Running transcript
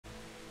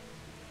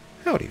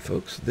Howdy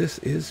folks, this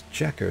is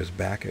Checkers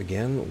back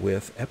again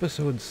with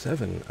episode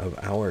 7 of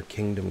our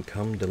Kingdom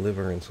Come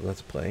Deliverance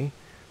Let's Play.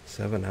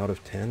 7 out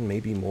of 10,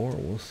 maybe more,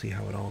 we'll see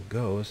how it all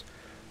goes.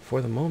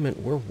 For the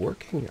moment, we're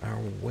working our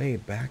way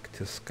back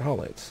to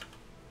Skalitz.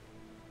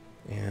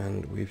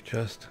 And we've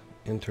just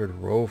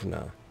entered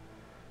Rovna,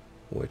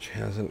 which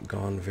hasn't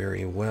gone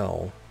very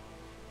well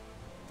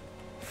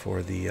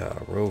for the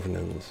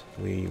Rovnans.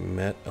 We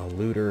met a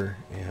looter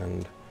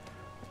and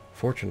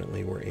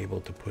fortunately, we're able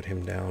to put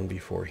him down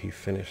before he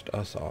finished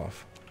us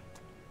off.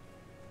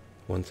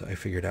 Once I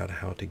figured out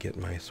how to get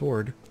my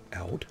sword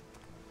out.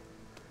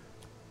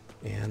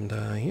 And,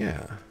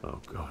 yeah.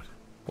 Oh, God.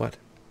 What?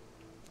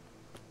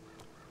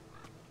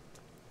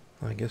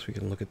 Well, I guess we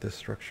can look at this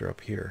structure up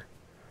here.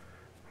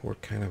 We're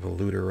kind of a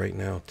looter right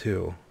now,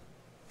 too.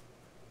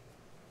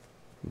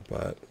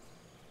 But,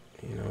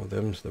 you know,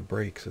 them's the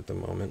breaks at the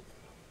moment.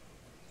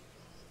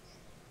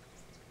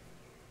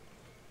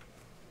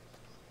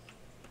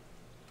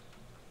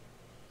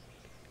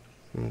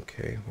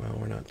 Okay, well,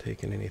 we're not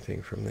taking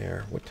anything from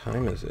there. What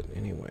time is it,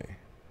 anyway?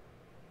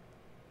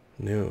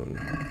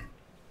 Noon.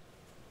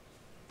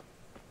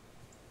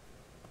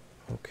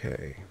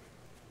 Okay.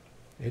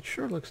 It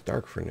sure looks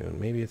dark for noon.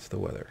 Maybe it's the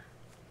weather.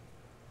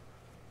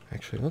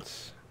 Actually,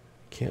 let's...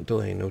 Can't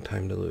delay, no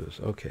time to lose.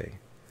 Okay.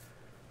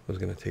 I was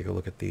going to take a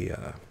look at the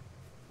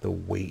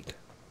wait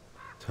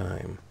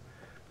time.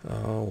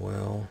 Oh,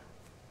 well...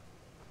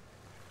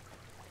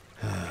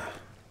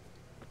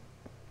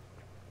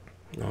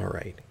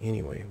 Alright,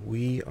 anyway,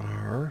 we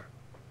are...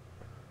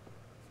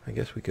 I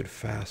guess we could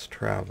fast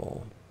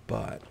travel,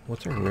 but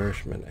what's our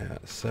nourishment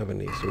at?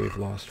 70, so we've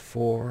lost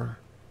 4.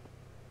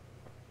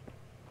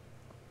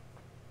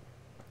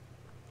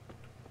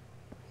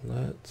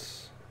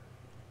 Let's...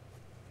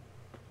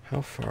 How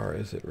far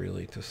is it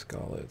really to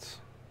Skalitz?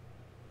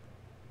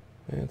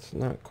 It's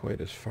not quite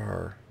as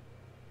far.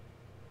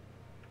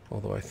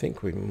 Although I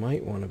think we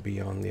might want to be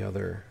on the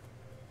other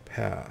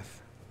path.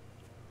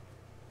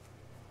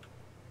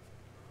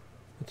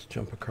 Let's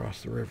jump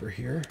across the river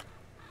here.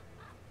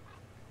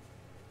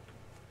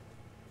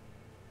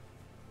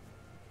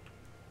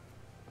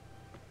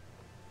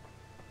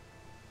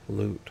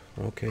 Loot.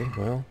 Okay,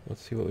 well,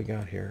 let's see what we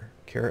got here.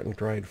 Carrot and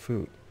dried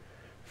fruit.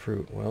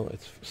 Well,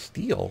 it's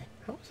steel.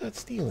 How is that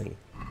stealing?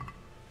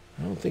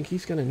 I don't think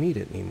he's going to need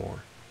it anymore.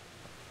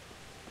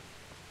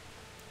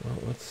 Well,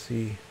 let's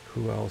see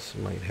who else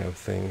might have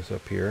things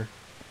up here.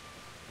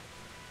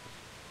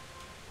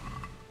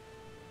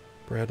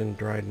 Bread and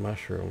dried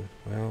mushroom.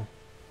 Well...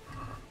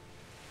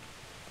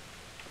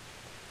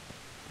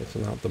 It's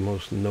not the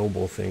most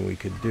noble thing we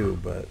could do,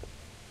 but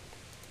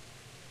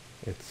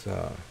it's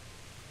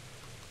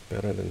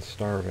better than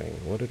starving.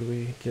 What did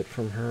we get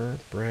from her?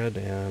 Bread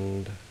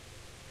and...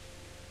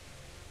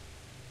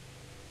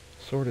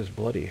 Sword is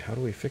bloody. How do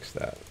we fix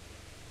that?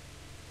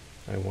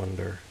 I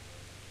wonder.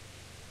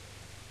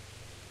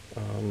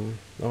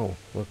 Oh,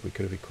 look, we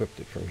could have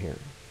equipped it from here.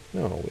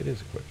 No, it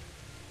is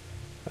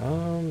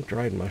equipped.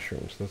 Dried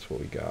mushrooms. That's what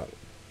we got.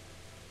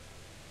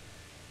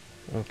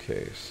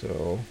 Okay,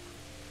 so...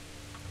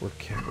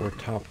 We're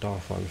topped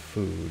off on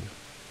food.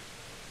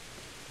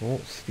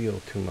 Won't steal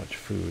too much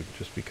food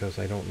just because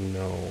I don't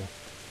know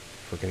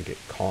if we're going to get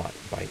caught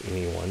by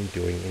anyone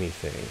doing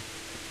anything.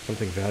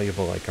 Something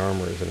valuable like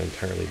armor is an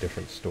entirely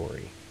different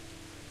story.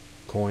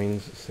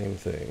 Coins, same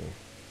thing.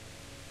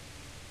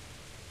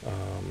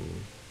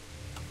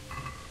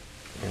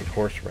 And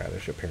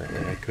horseradish,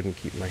 apparently. I couldn't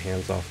keep my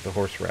hands off the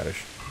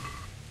horseradish.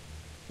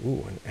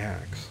 Ooh, an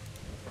axe.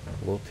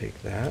 We'll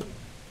take that.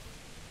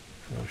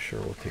 Oh, sure,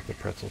 we'll take the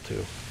pretzel,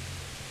 too.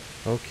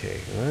 Okay,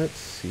 let's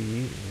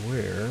see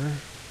where...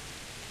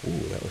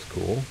 Ooh, that was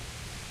cool.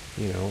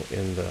 You know,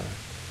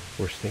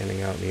 we're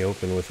standing out in the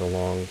open with a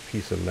long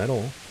piece of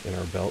metal in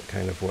our belt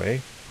kind of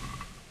way.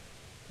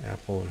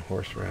 Apple and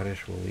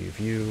horseradish, we'll leave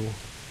you.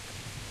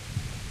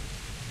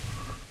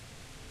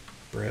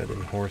 Bread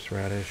and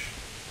horseradish.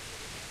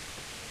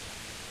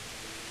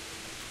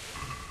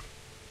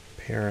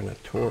 Pear and a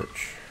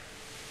torch.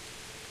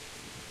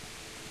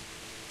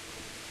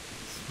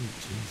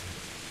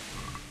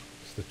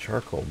 It's the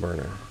charcoal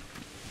burner.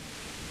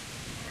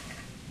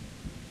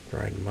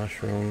 Dried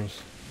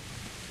mushrooms.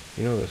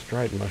 You know, those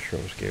dried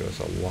mushrooms gave us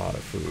a lot of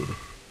food.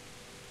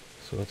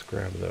 So let's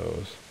grab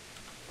those.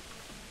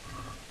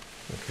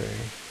 Okay.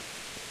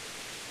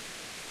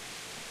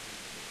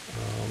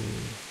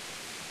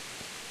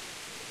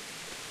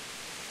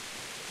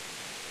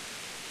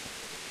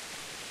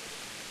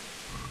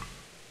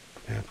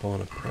 Apple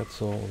and a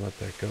pretzel. Let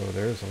that go.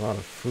 There's a lot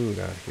of food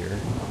out here.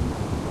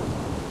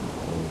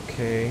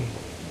 Okay.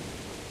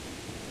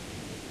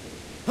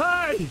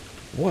 Hey!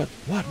 What?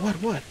 Well,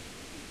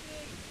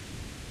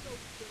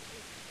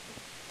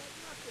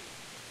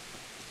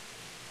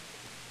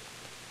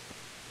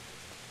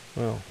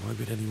 why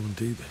would anyone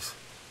do this?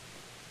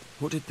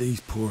 What did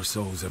these poor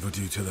souls ever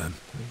do to them?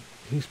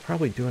 He's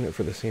probably doing it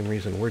for the same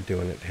reason we're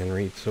doing it,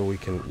 Henry, so we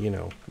can, you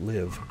know,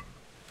 live.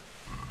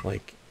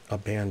 Like, a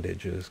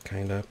bandage is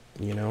kind of,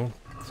 you know,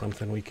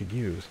 something we could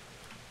use.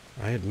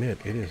 I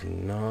admit, it is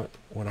not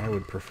what I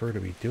would prefer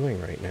to be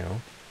doing right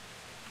now.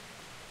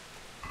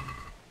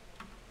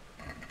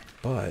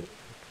 But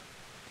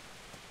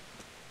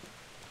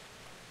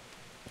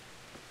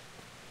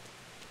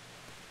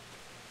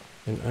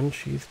an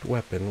unsheathed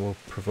weapon will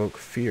provoke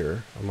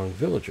fear among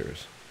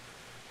villagers,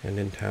 and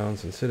in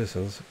towns and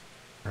citizens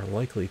are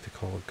likely to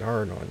call a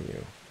guard on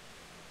you.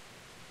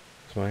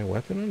 Is my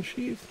weapon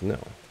unsheathed? No.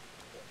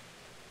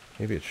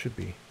 Maybe it should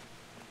be.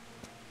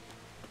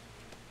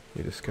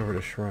 You discovered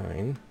a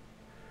shrine.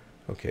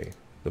 Okay,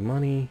 the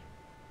money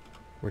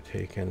we're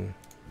taking,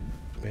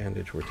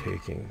 bandage we're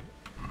taking.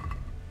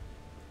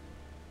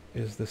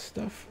 Is the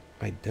stuff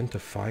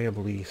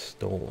identifiably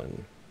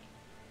stolen?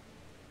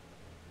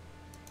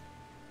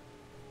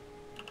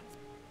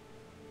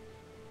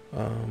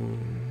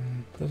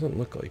 Doesn't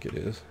look like it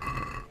is.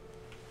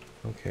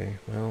 Okay,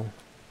 well,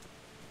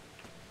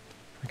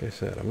 like I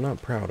said, I'm not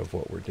proud of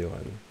what we're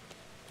doing,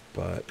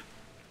 but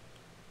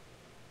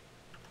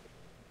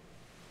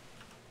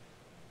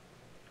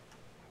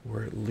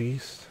we're at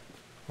least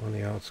on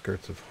the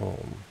outskirts of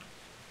home.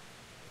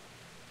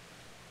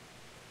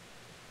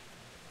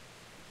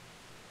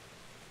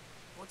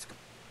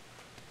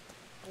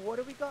 What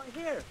do we got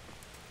here?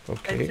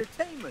 Okay,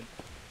 Entertainment.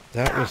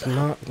 that was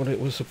not what it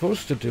was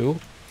supposed to do.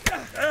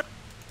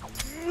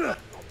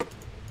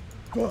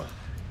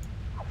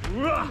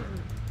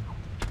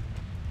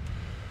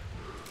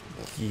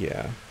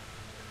 Yeah.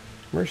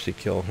 Mercy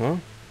kill, huh?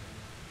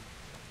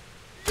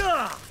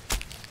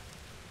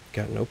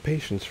 Got no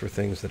patience for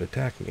things that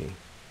attack me.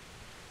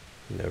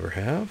 Never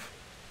have,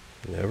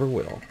 never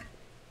will.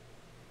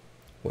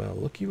 Well,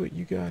 looky what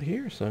you got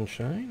here,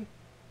 sunshine.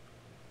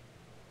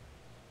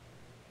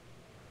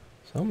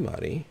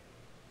 Somebody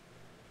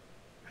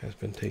has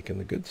been taking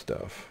the good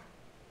stuff.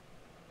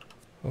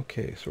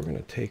 Okay, so we're going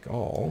to take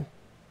all.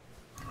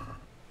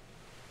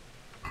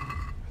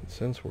 And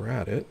since we're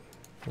at it,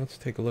 let's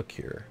take a look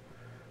here.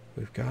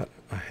 We've got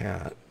a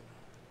hat.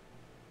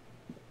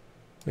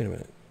 Wait a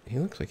minute. He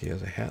looks like he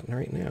has a hat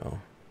right now.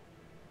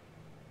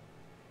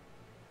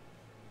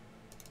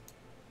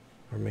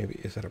 Or maybe,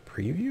 is that a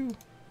preview?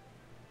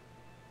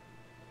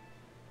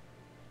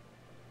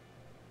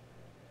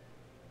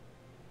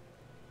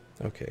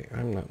 Okay,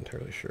 I'm not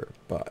entirely sure,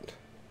 but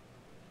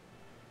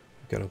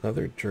we've got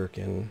another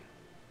jerkin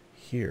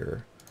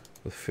here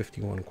with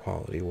 51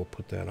 quality. We'll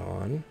put that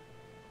on.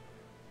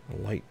 A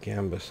light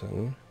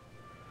gambeson.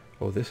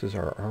 Oh, this is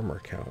our armor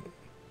count.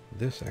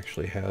 This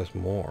actually has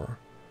more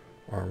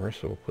armor,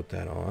 so we'll put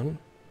that on.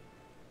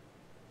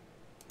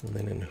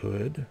 Linen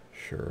hood,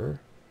 sure.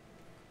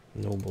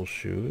 Noble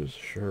shoes,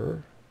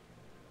 sure.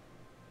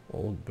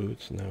 Old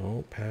boots,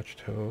 no.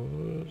 Patched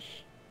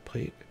hose.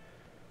 Plate.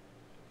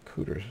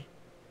 Cooters,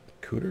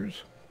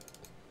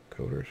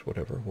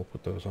 whatever. We'll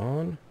put those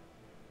on.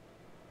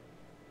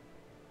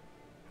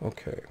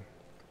 Okay,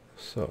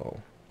 so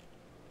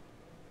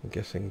I'm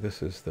guessing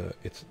this is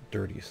its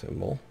dirty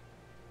symbol.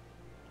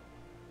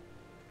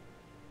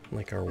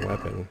 Like our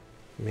weapon.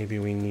 Maybe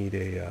we need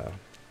a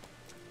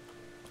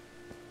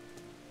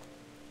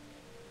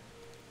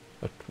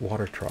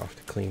water trough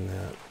to clean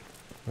that.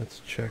 Let's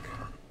check.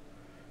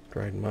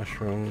 Dried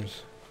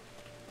mushrooms.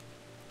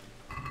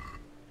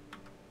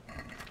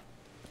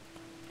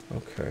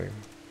 Okay.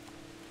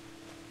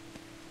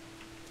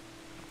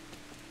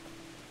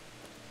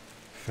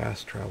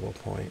 Fast travel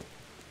point.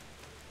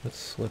 Let's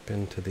slip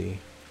into the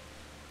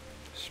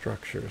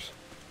structures.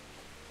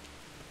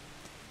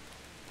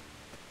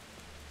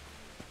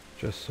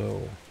 Just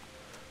so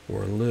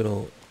we're a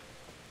little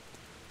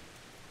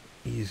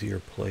easier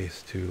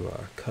place to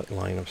cut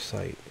line of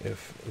sight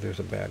if there's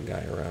a bad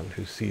guy around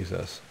who sees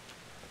us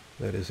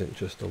that isn't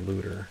just a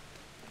looter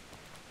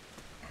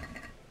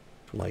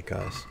like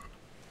us.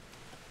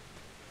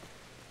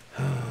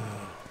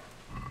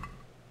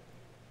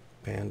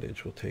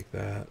 Bandage, we'll take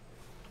that.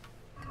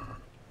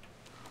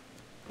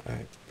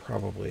 I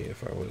probably,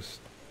 if I was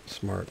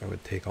smart, I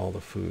would take all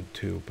the food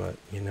too, but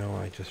you know,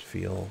 I just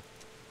feel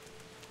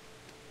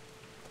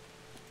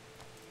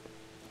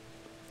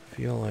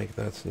like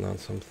that's not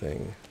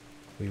something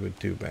we would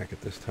do back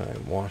at this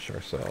time. Wash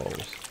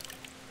ourselves.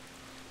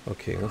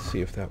 Okay, let's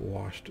see if that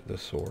washed the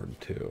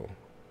sword too.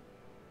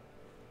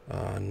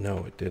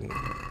 No, it didn't.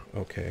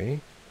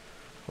 Okay.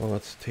 Well,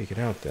 let's take it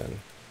out then.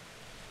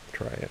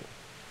 Try it.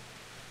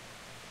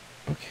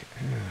 Okay,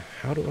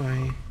 how do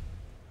I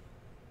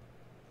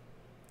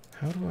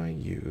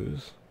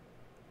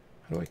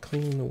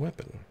clean the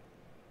weapon?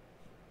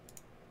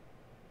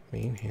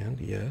 Main hand,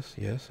 yes,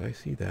 I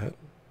see that.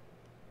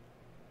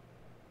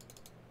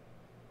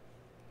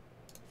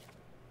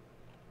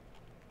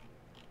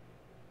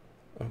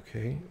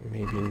 Okay,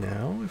 maybe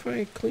now if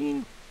I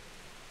clean?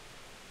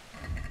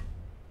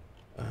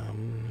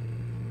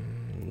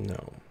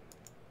 No.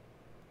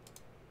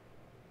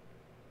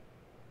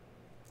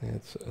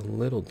 It's a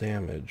little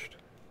damaged.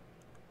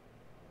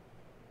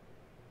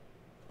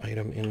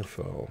 Item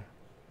info.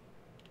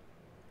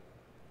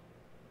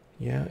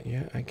 Yeah,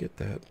 I get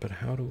that, but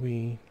how do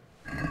we...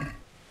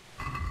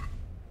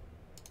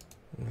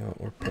 No,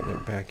 we're putting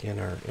it back in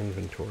our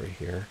inventory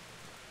here.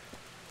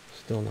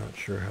 Still not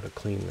sure how to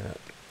clean that.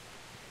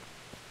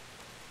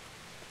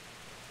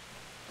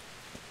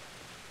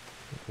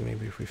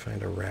 Maybe if we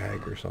find a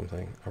rag or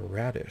something. A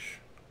radish.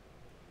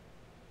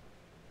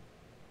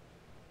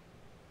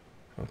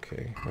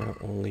 Okay, well,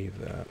 we'll leave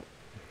that.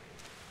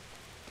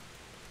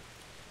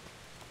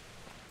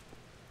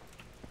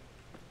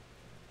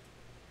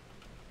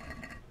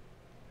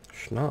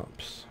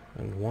 Schnapps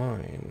and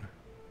wine.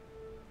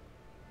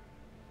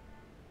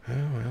 Oh,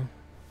 well,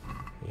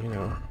 you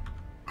know,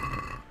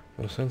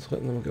 no sense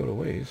letting them go to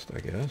waste, I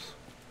guess.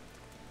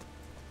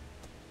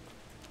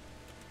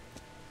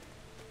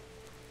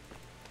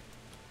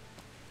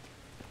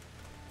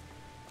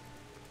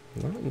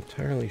 I'm not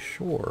entirely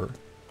sure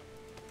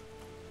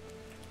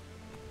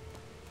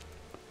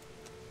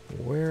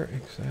where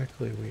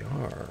exactly we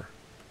are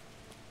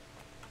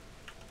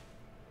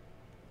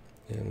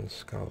in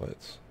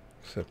Skalitz,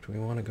 except we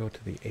want to go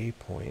to the A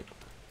point.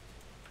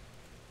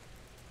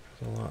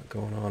 There's a lot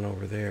going on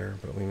over there,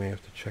 but we may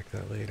have to check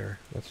that later.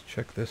 Let's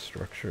check this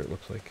structure. It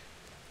looks like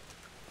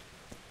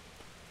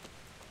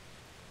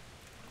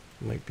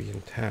it might be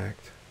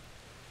intact.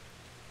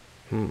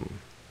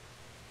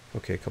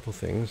 Okay, a couple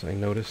things. I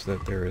noticed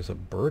that there is a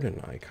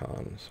burden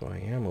icon, so I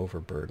am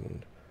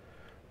overburdened.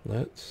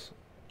 Let's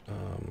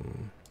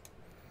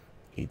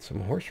eat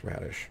some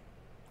horseradish.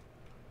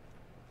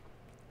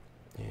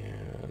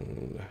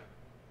 And,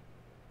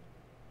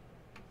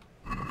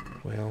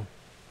 well,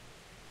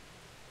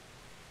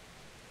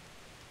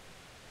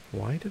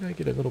 why did I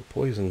get a little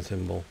poison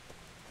symbol?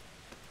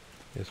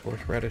 Is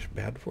horseradish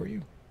bad for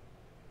you?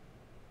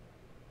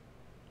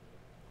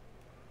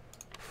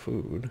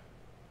 Food.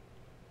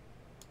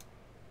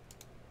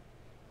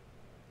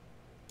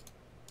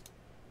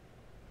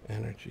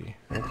 Energy.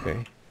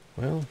 Okay.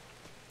 Well,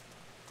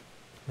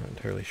 not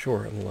entirely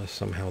sure unless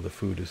somehow the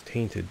food is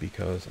tainted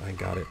because I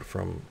got it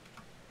from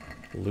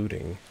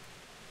looting,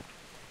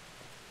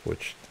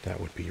 which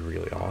that would be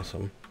really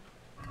awesome.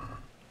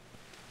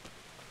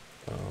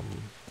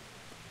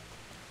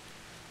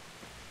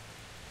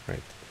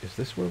 Right, is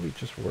this where we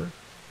just were?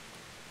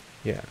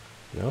 Yeah.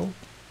 No?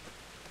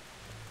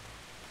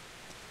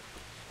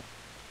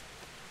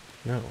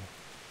 No.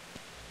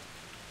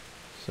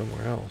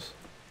 Somewhere else.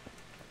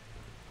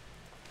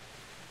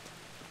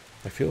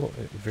 I feel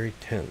very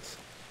tense.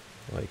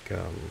 Like,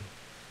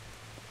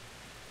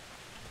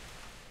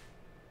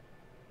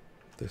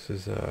 this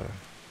is you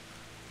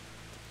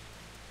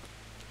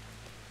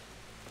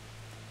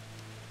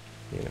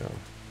know,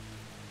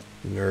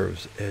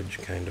 nerves edge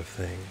kind of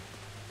thing.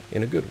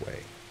 In a good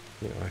way.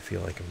 You know, I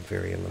feel like I'm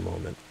very in the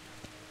moment.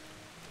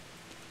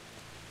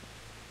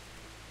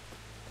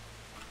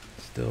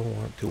 Still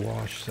want to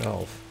wash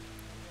self.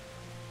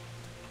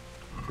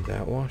 Did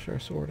that wash our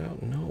sword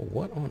out? No.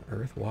 What on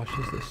earth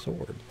washes this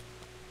sword?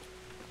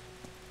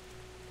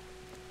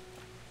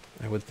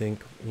 I would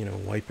think, you know,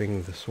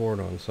 wiping the sword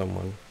on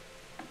someone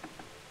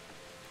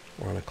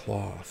or on a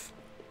cloth.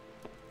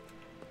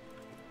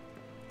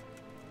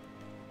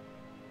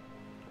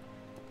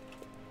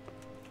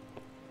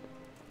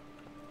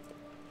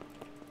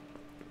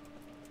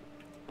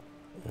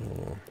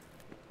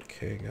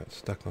 Okay, got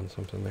stuck on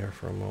something there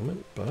for a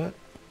moment, but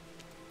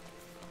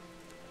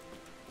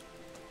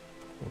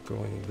we're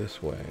going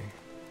this way.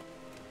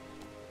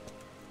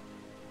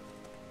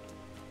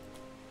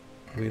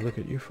 Did we look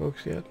at you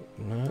folks yet?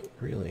 Not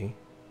really.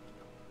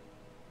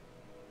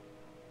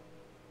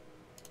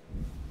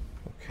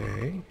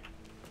 Okay.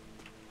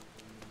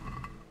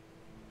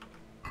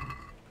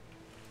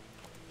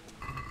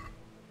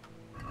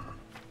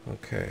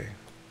 Okay.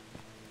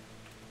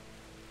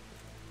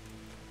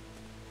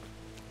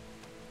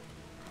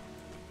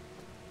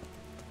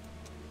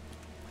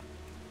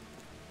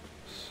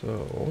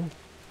 So,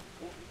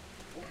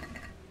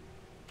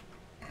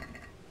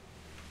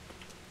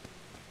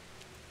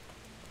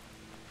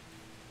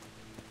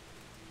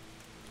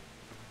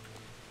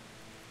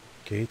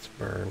 gates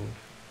burned.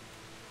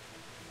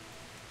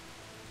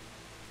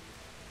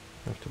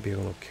 I have to be a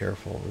little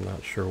careful. I'm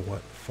not sure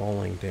what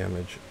falling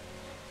damage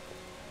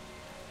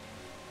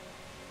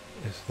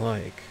is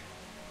like.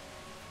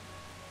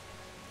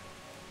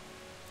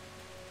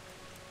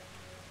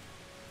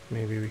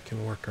 Maybe we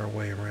can work our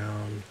way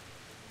around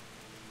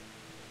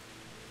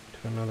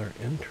to another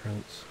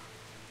entrance.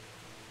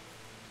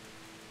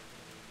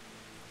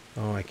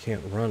 Oh, I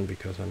can't run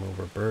because I'm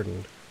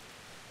overburdened.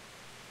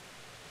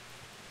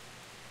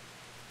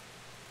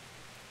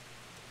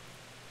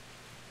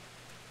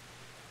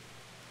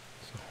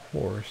 It's a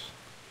horse.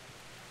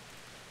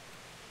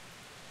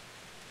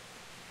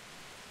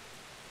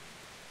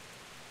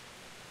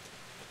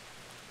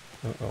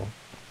 Uh-oh.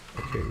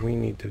 Okay, we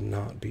need to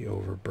not be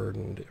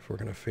overburdened if we're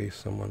going to face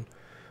someone.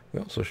 We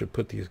also should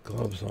put these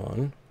gloves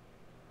on.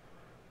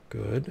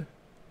 Good.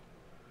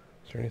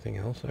 Is there anything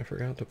else I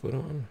forgot to put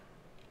on?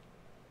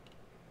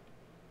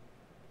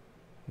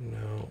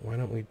 No. Why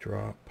don't we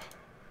drop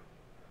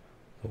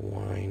the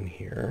wine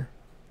here?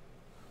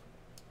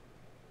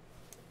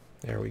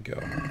 There we go.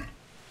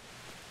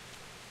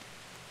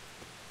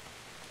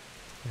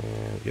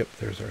 And yep,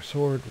 there's our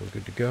sword. We're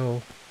good to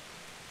go.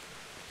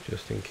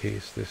 Just in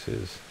case this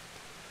is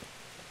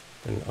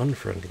an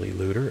unfriendly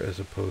looter as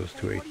opposed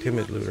to Hey, a what are you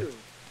timid up looter. to?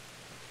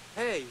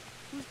 Hey,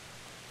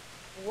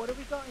 what do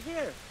we got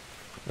here?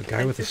 A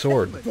guy with a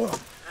sword.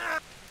 Entertainment.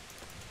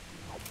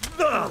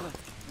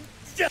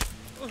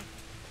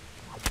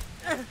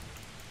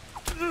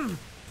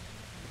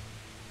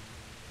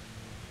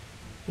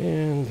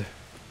 And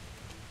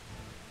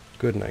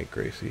good night,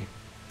 Gracie.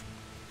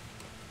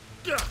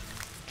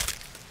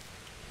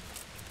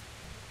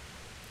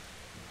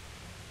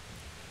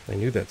 I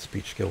knew that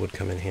speech skill would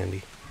come in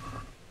handy.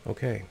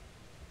 Okay.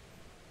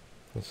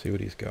 Let's see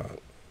what he's got.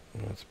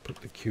 Let's put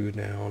the Q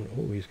down.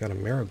 Oh, he's got a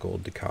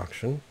marigold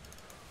decoction.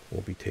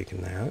 We'll be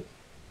taking that.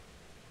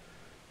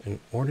 An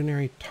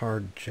ordinary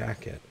tarred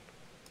jacket.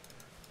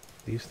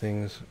 These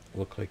things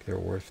look like they're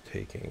worth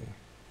taking.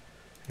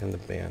 And the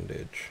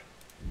bandage.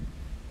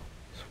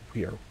 So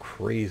we are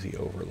crazy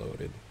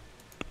overloaded.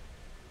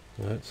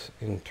 Let's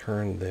in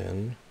turn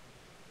then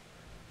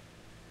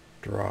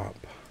drop.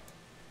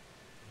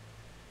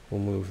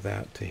 We'll move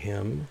that to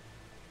him.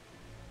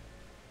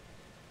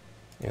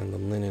 And the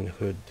linen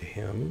hood to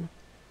him.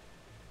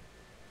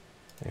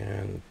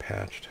 And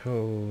patched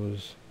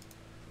hose.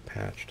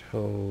 Patched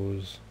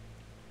hose.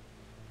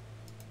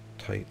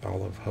 Tight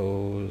olive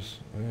hose.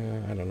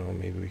 I don't know,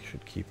 maybe we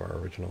should keep our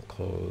original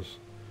clothes.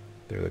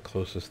 They're the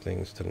closest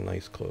things to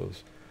nice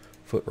clothes.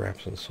 Foot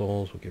wraps and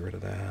soles, we'll get rid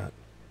of that.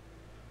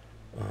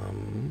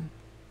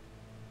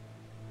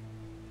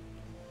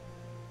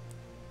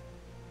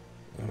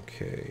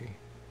 Okay.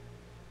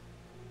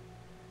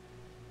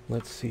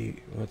 Let's see,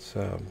 let's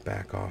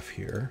back off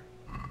here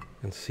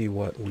and see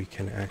what we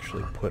can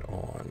actually put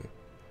on.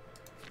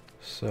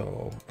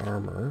 So,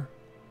 armor.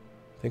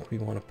 I think we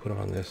want to put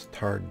on this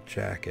tarred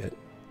jacket.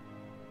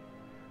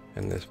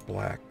 And this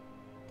black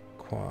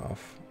coif,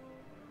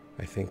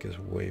 I think, is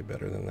way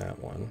better than that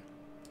one.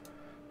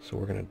 So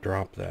we're going to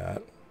drop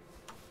that.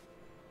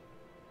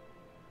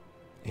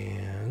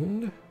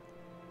 And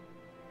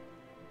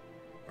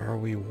are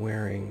we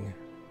wearing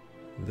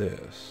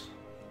this?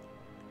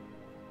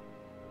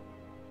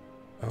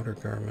 Outer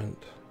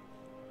garment.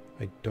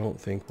 I don't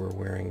think we're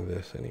wearing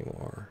this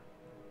anymore.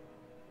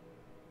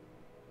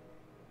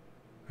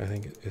 I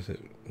think, is it?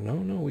 No,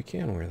 we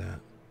can wear that.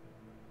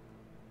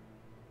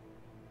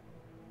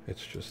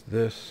 It's just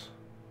this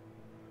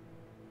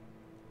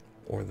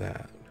or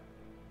that.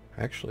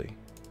 Actually,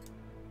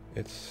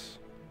 it's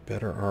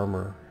better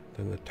armor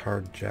than the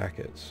tarred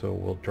jacket, so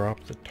we'll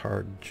drop the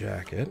tarred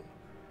jacket.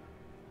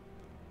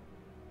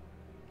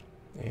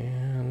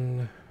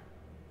 And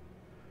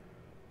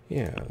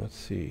yeah, let's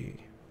see.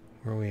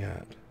 Where are we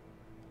at?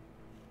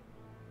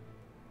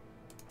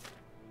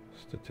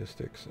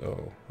 Statistics.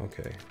 Oh,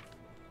 okay.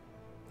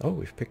 Oh,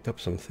 we've picked up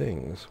some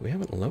things. We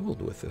haven't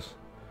leveled with this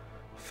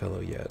fellow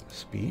yet.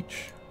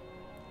 Speech.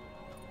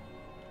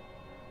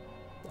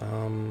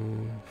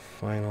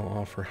 Final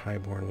offer,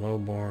 highborn,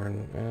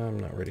 lowborn. I'm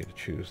not ready to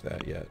choose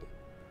that yet.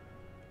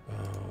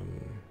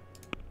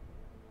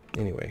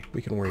 Anyway,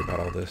 we can worry about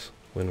all this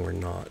when we're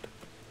not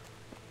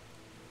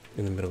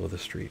in the middle of the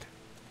street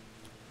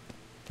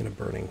in a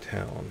burning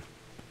town.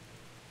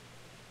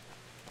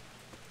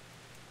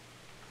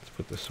 Let's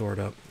put the sword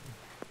up.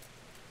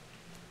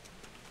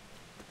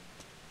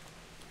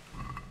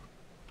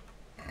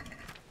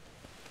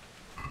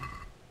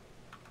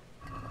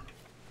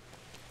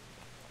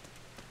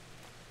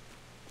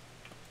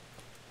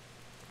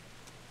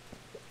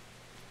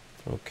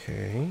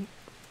 Okay.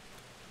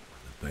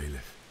 The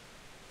bailiff.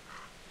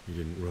 He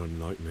didn't run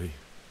like me.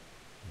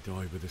 He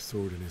died with a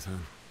sword in his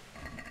hand.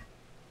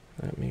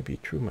 That may be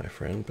true, my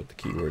friend, but the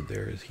key word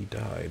there is he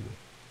died.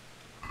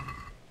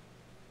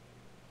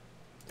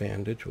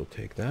 Bandage, we'll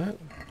take that.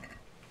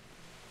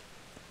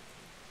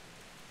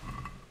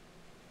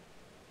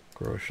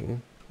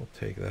 Groschen, we'll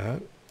take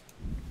that.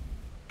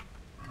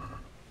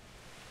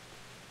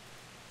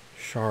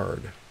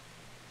 Shard.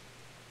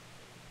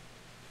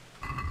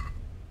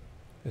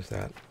 Is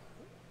that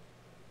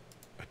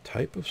a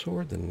type of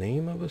sword? The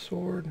name of a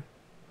sword?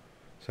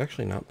 It's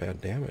actually not bad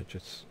damage.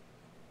 It's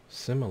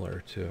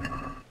similar to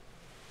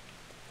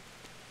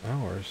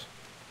ours.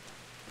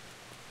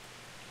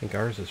 I think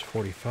ours is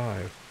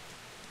 45.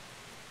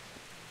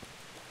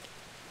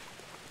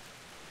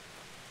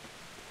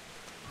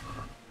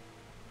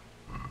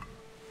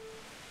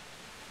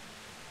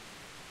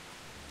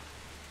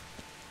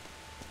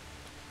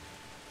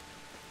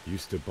 You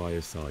stood by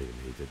his side and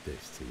he did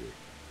this to you.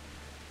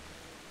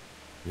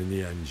 In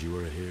the end, you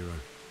were a hero.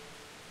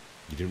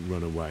 You didn't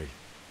run away.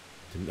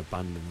 Didn't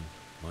abandon them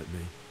like me.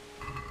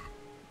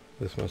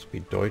 This must be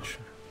Deutsch.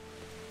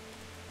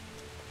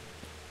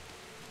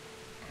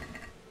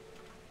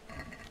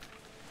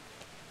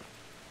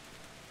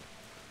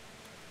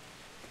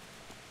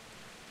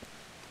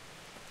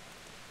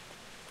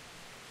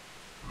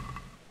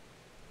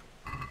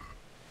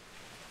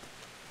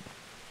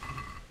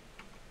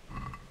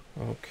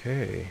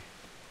 Okay.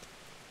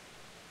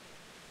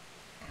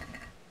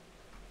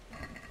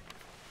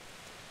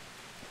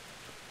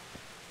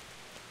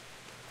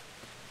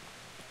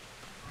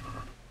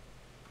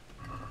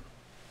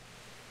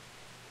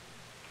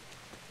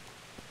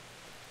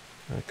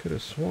 I could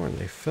have sworn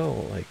they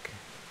fell, like,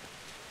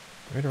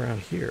 right around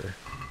here.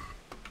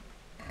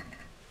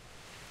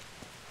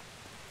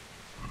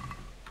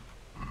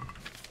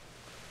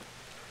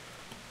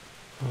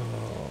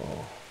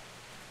 Oh.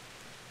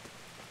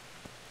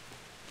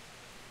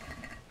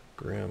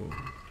 Grim.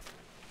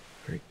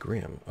 Very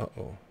grim.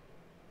 Uh-oh.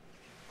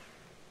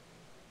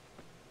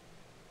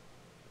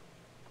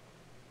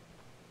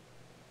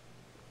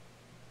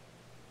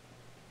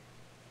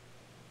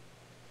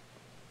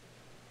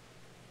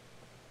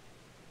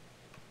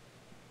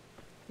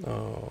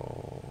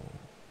 Oh.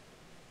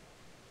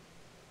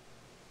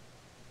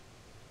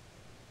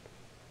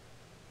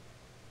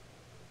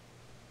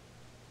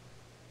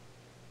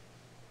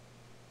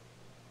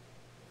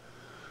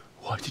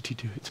 Why did you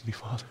do it to me,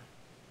 Father?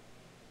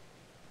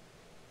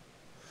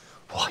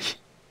 Why?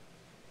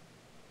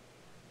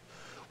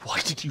 Why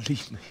did you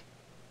leave me?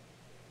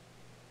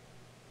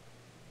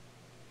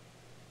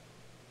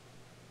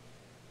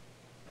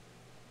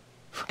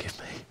 Forgive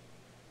me.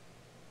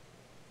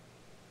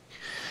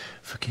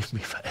 Forgive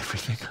me for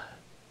everything.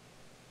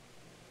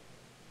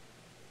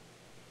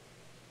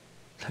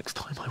 Next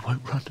time I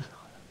won't run.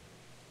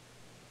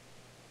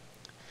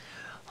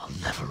 I'll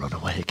never run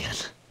away again.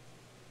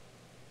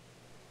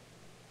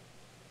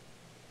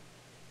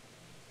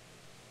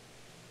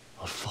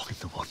 I'll find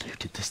the one who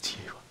did this to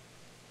you.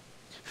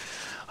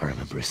 I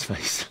remember his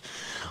face.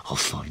 I'll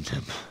find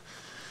him.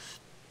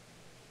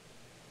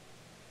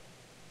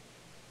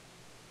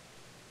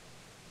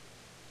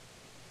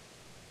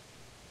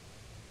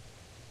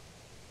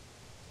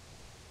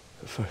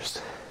 But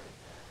first,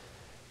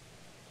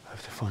 I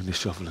have to find this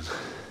shovel and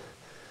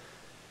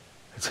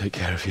take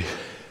care of you.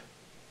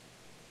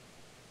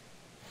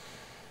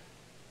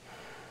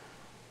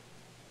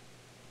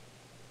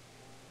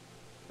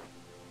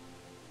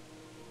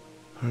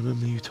 I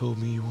remember you told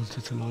me you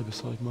wanted to lie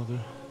beside Mother.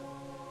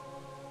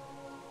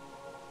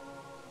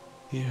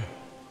 Here.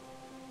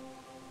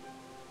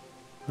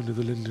 Under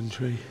the linden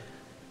tree.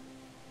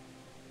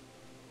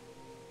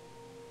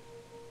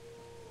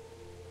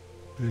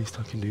 At least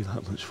I can do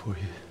that much for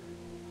you.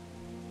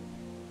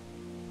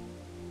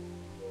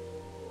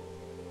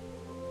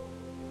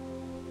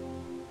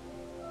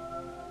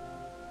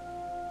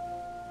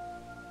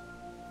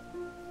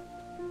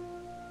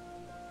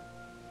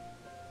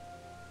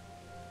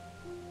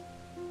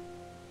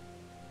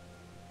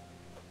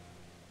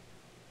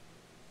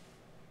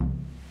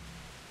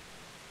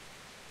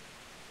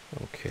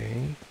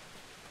 Okay.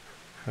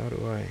 How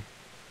do I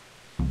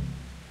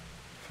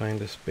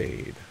find a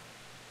spade?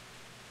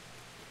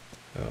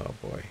 Oh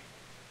boy.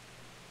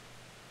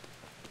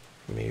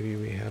 Maybe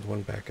we had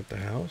one back at the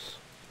house?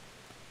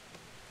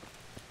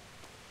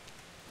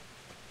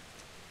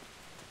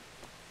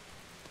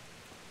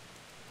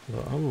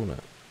 Well, I'm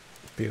gonna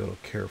be a little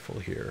careful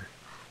here.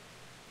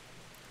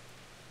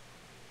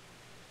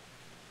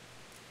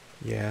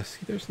 Yeah,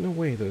 see, there's no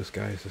way those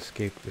guys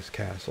escaped this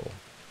castle.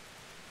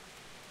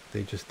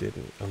 They just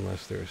didn't,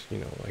 unless there's, you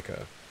know, like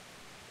a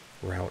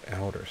route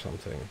out or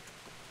something.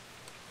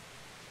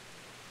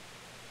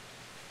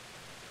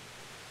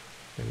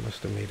 They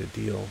must have made a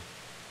deal.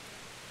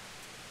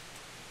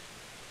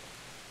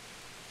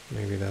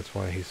 Maybe that's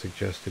why he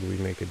suggested we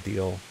make a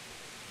deal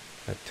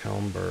at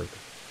Talmberg.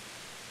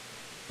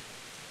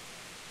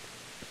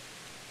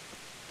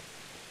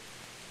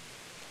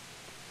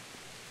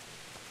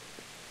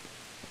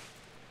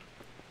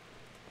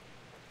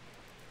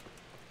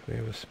 We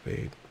have a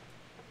spade.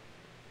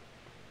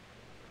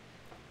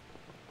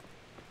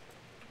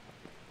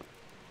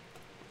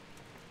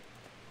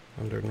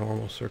 Under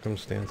normal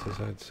circumstances,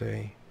 I'd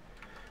say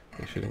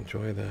we should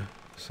enjoy the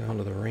sound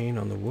of the rain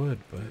on the wood,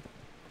 but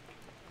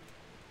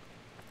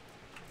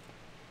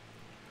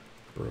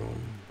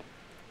broom.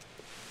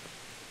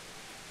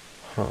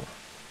 Huh.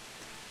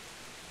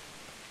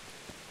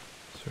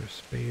 Is there a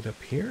spade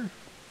up here?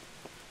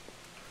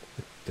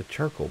 The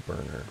charcoal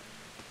burner.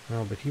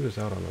 Oh, but he was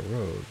out on the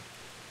road.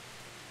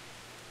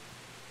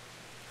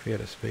 If he had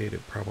a spade,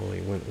 it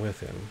probably went with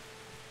him.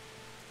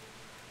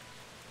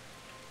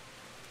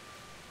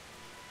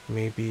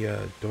 Maybe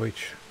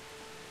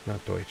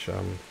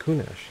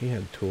Kunesh, he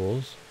had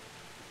tools.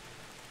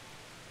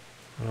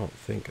 I don't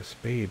think a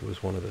spade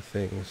was one of the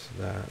things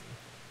that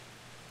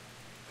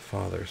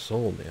Father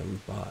sold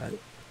him, but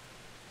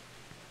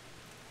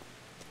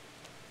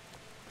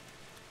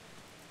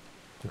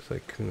looks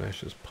like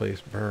Kunesh's place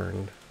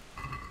burned.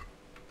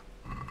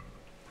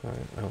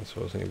 I don't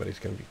suppose anybody's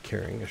going to be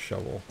carrying a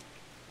shovel.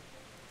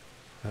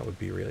 That would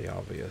be really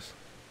obvious.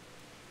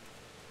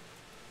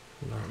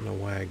 Not in a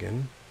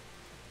wagon.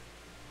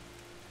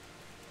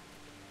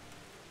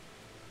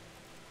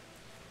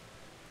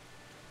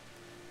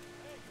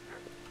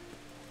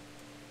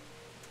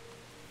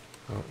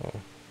 Uh-oh.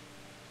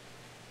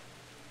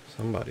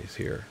 Somebody's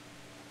here.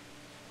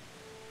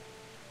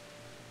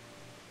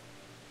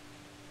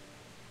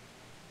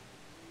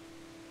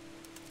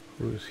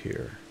 Who's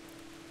here?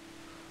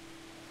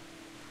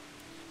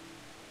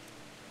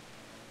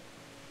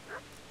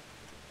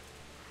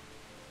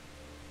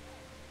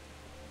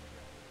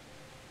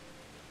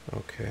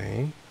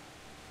 Okay.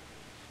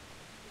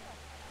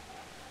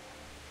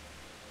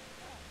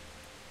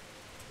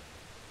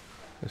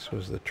 This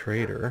was the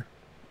trader.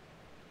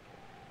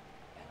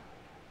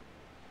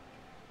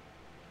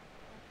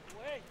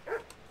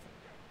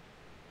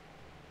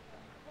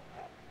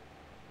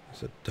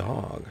 There's a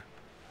dog.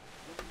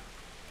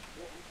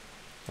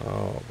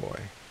 Oh boy.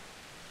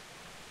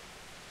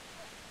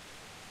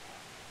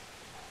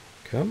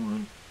 Come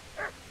on.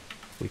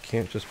 We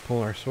can't just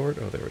pull our sword.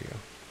 Oh, there we go.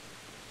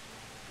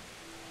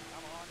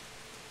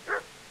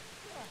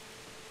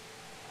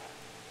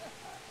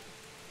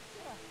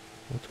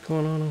 What's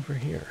going on over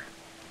here?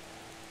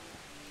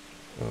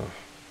 Oh.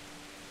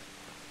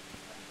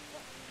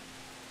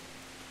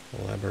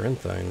 A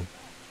labyrinthine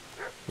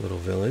little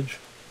village.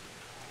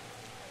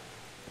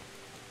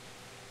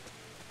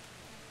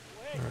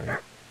 Alright.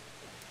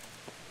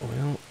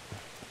 Well,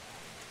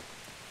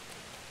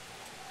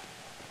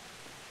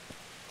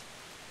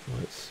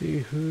 let's see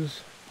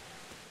who's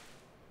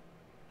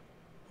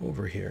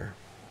over here.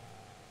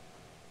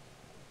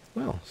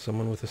 Well,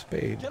 someone with a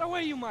spade. Get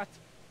away, you mutt!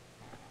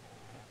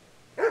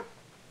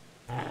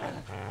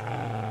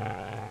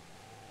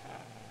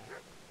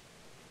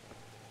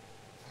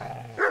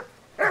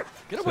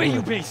 Get away,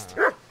 you beast!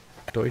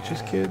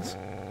 Deutsches kids?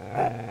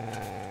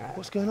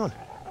 What's going on?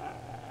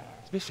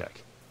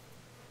 Zbyszek,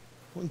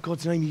 what in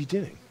God's name are you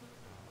doing?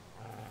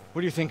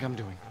 What do you think I'm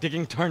doing?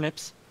 Digging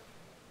turnips?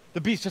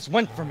 The beast just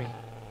went for me.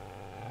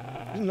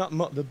 Isn't that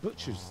Mutt the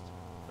butcher's...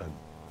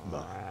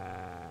 Mutt?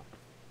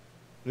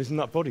 Isn't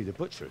that body the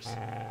butcher's?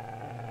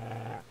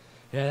 Yeah,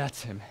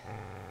 that's him.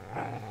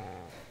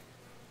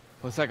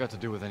 What's that got to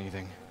do with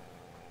anything?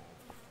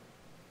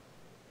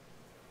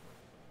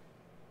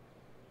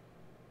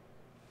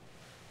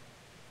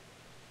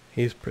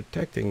 He's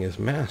protecting his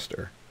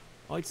master.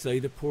 I'd say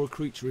the poor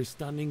creature is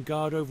standing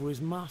guard over his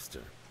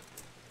master.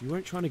 You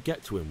weren't trying to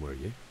get to him, were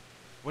you?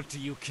 What do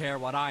you care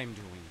what I'm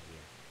doing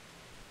here?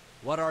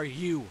 What are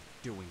you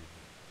doing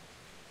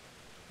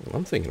here? Well,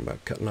 I'm thinking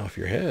about cutting off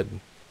your head,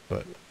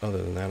 but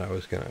other than that, I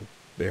was gonna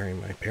bury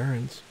my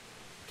parents.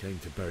 Came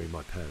to bury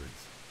my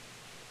parents.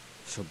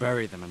 So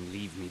bury them and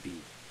leave me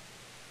be.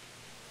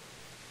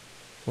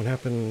 What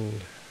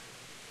happened?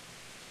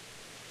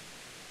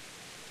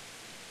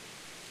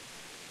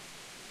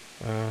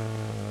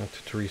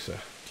 To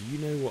Teresa. Do you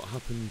know what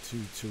happened to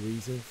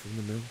Teresa from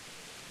the mill?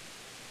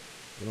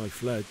 When I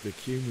fled, the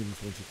humans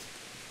wanted to...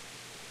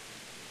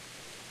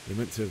 They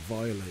meant to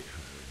violate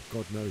her, and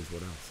God knows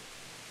what else.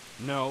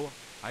 No,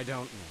 I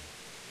don't know.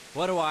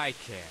 What do I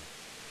care?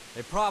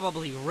 They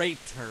probably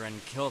raped her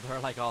and killed her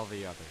like all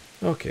the others.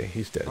 Okay,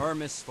 he's dead. Her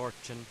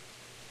misfortune.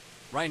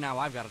 Right now,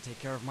 I've got to take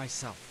care of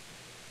myself.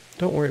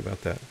 Don't worry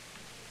about that.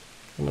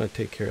 I'm gonna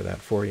take care of that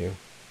for you.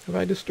 Have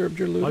I disturbed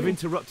your looting? I've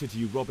interrupted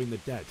you robbing the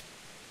dead.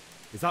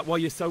 Is that why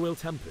you're so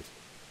ill-tempered?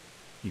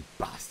 You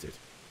bastard.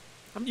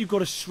 Haven't you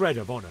got a shred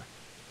of honor?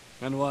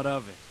 And what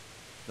of it?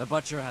 The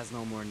butcher has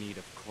no more need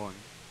of corn.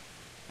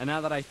 And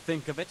now that I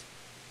think of it,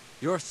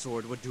 your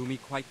sword would do me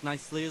quite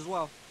nicely as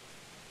well.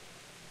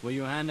 Will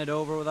you hand it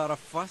over without a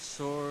fuss,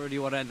 or do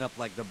you want to end up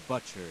like the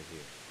butcher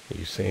here? Are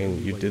you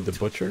saying you did the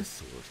butcher? The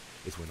sword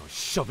is when I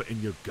shove it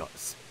in your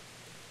guts.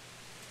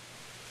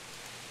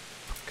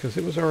 Because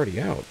it was already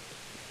out.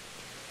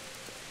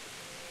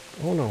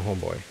 Oh no,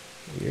 homeboy.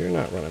 You're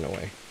not running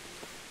away.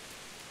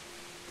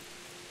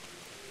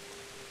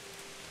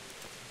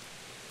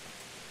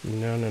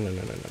 No.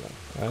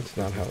 That's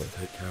not how... To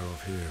take care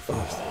of here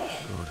first.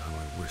 God, how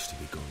I wish to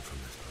be gone from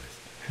this place.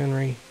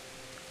 Henry.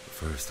 But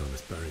first, I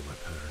must bury my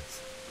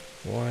parents.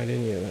 Why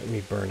didn't you let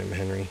me burn him,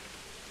 Henry?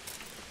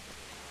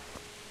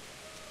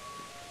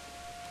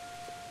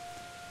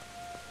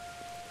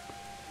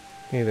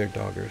 Hey there,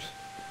 doggers.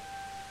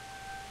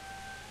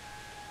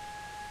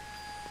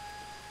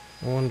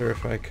 I wonder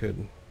if I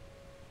could...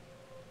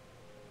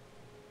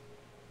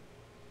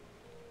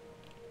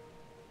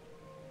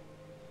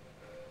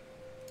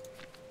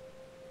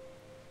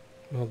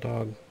 Well,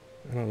 dog,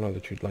 I don't know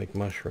that you'd like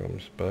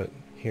mushrooms, but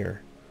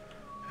here,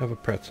 have a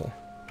pretzel.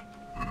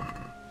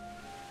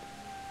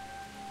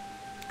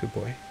 Good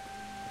boy.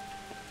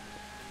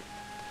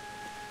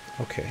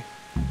 Okay.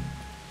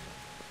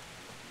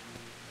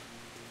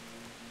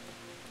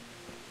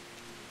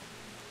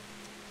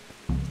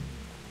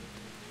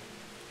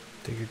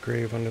 Dig a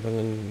grave under the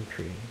linden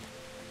tree.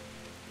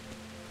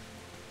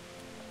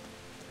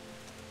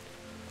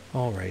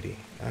 Alrighty,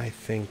 I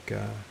think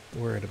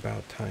we're at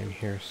about time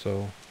here,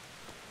 so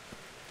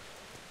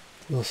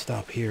we'll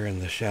stop here in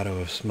the shadow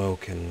of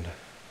smoke and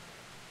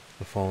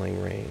the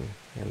falling rain,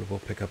 and we'll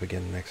pick up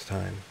again next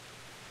time.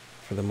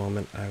 For the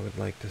moment, I would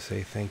like to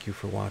say thank you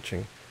for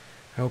watching.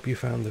 I hope you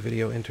found the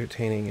video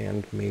entertaining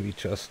and maybe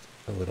just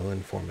a little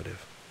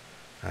informative.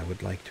 I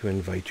would like to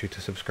invite you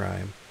to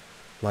subscribe,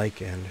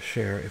 like and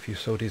share if you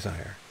so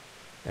desire,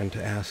 and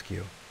to ask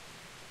you,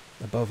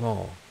 above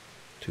all,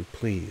 to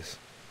please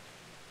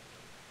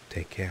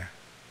take care.